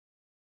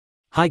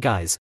Hi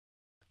guys.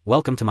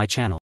 Welcome to my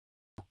channel.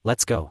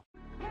 Let's go.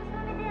 They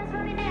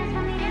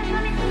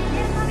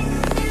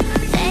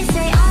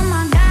say, oh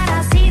my God,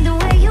 I see the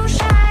way you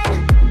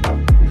shine.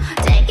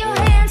 Take your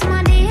hands,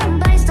 my dear,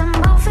 and place them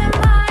both in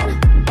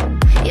mine.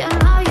 You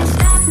know you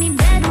stopped me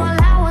dead while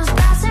I was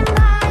passing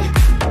by.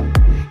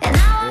 And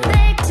now I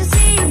beg to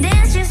see you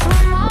dance just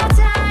one more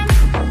time.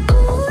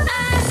 Ooh,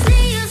 I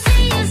see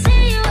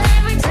you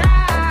every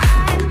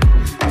time.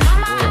 And on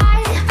my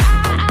eye,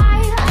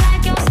 I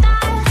like your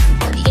style.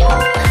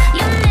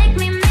 You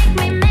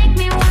make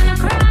me wanna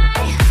cry.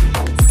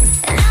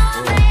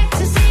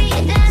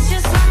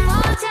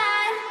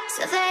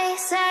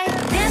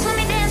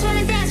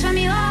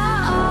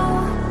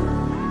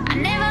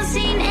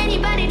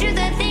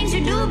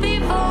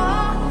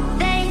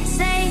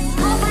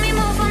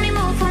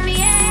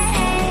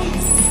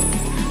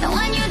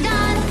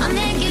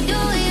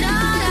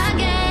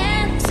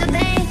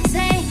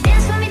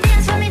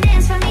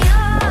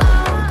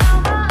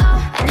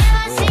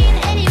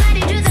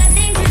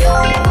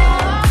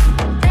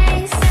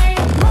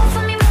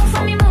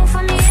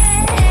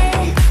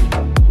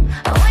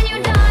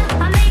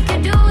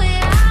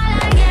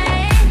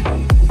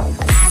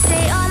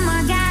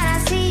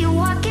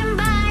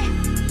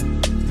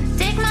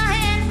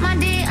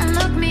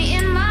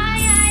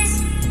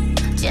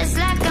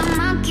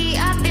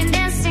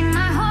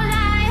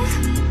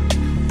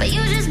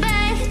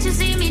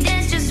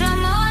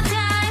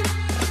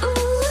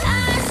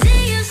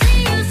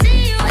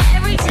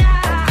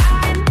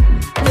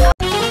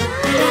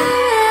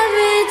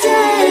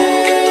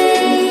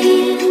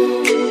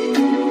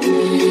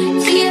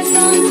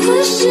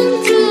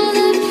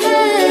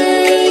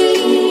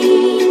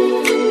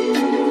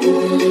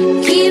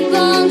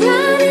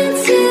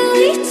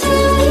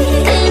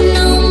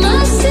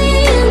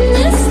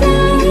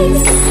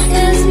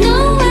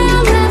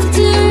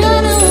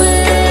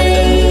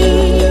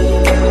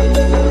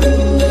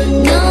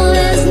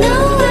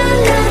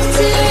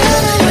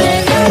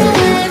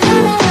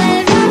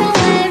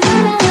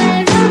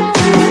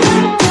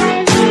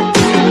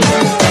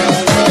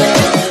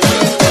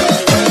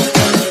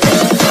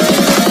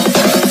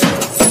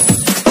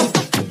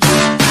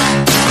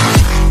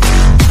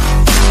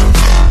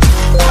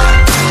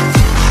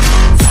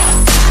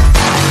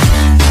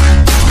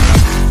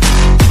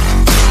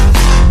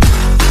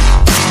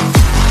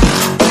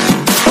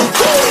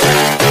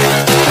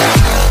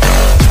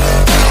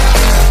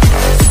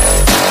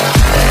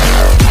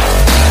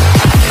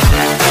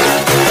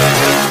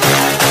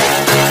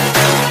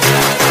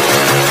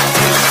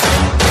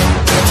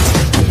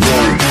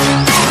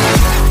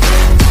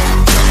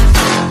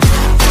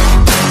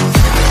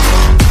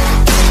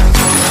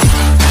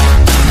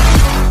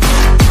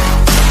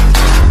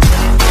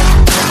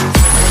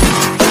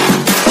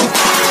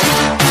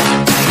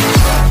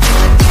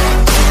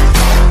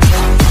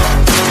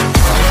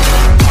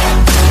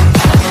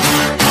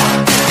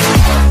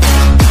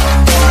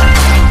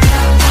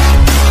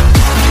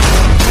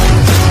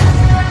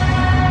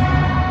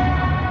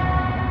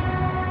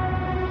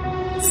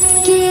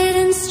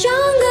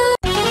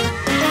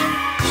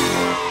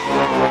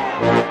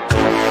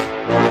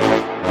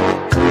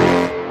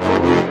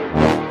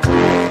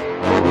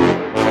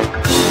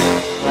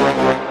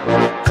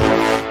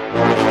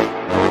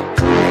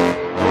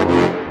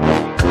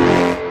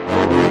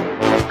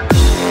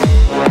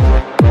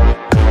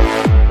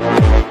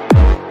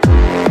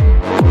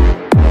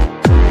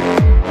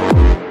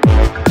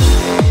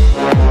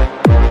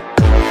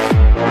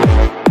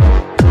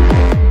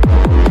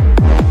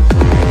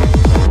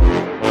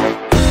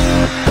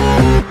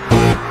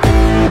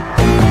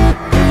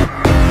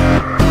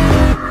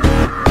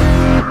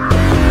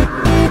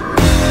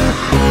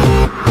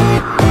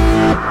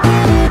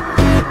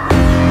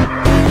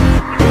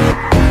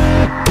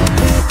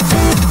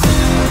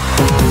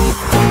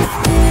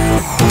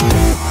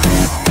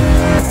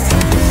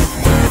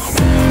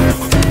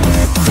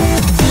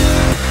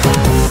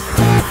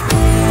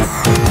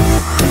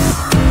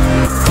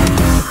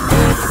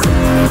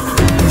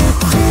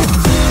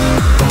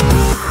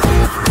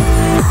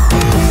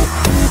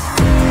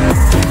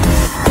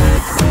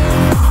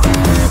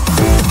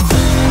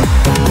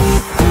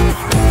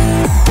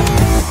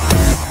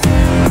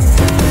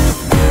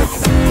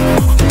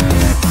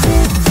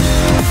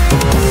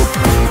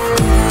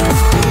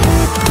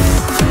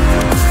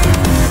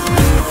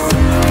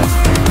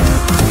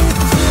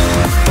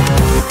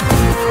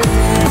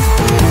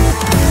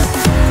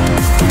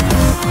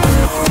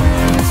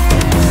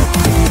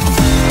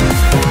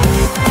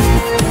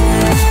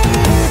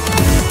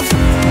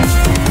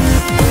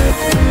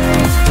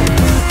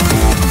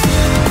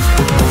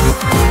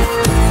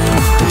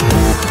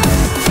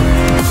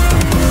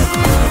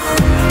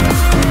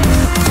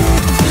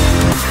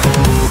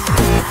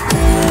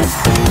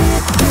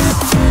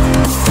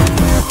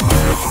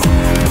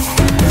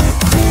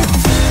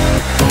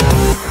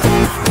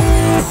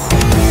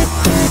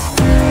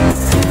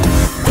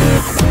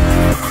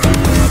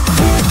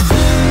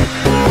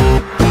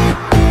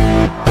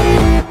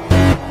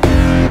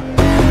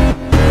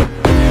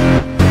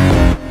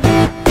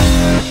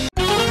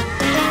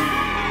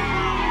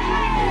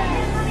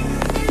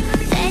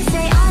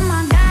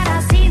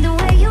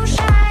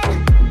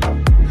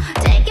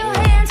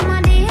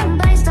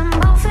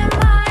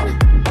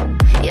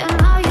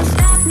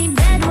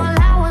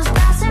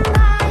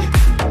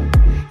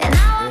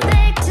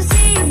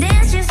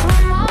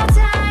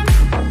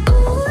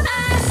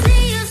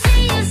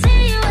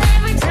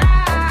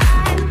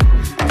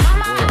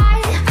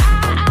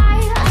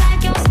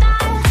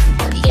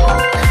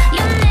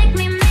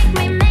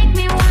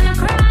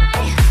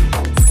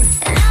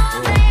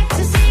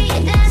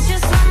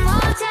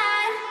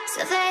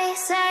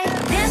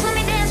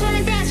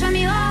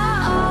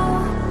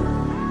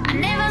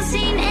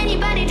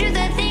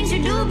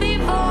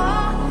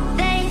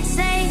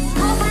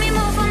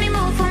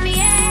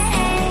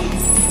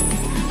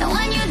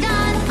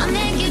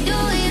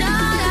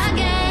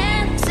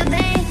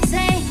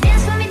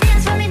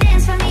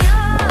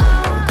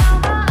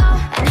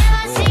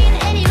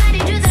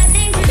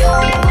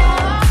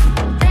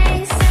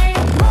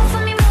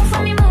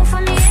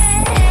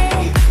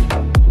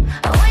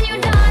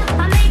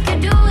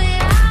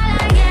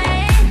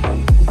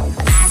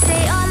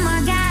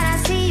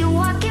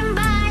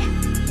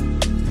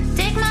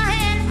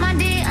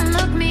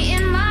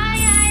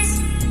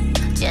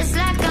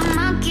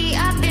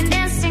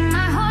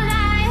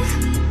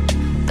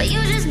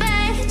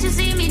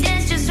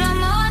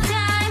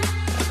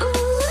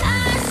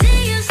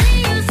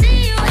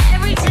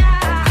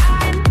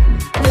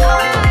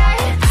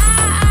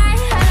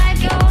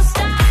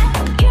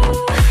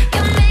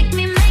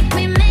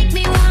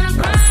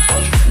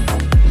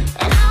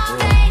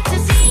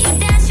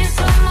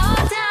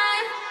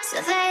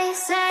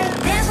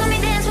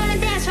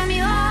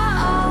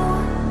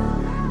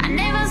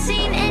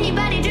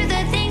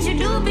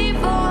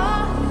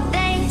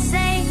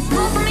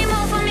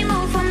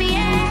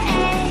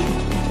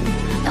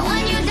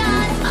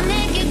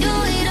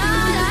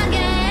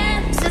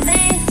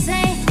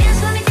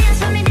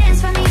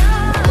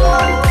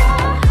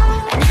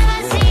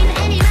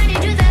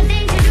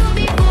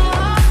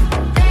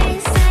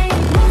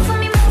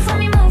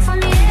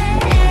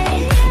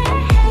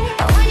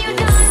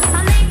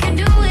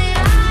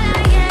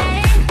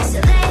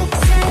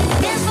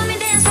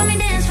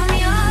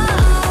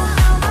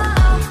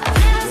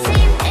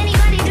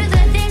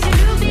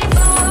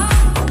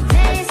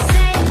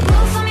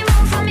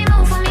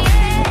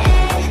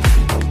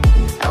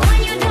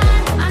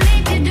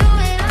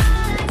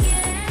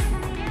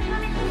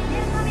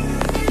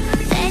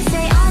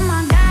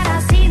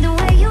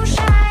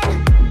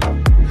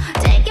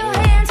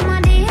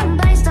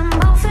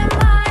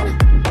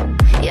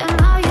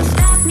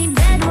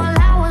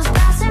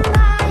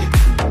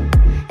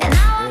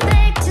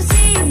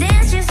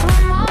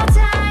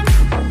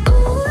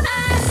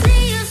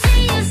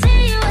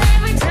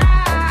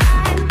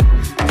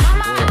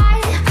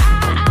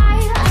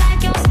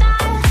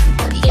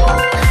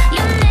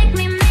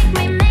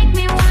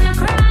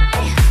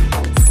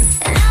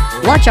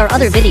 Watch our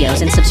other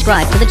videos and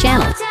subscribe to the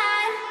channel.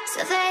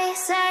 So they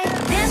say,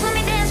 dance with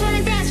me, dance with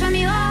me, dance with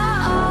me, oh,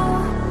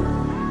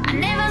 oh. I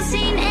never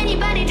seen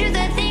anybody do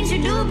the things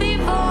you do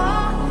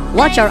before.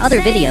 Watch our other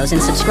videos and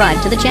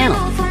subscribe to the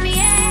channel.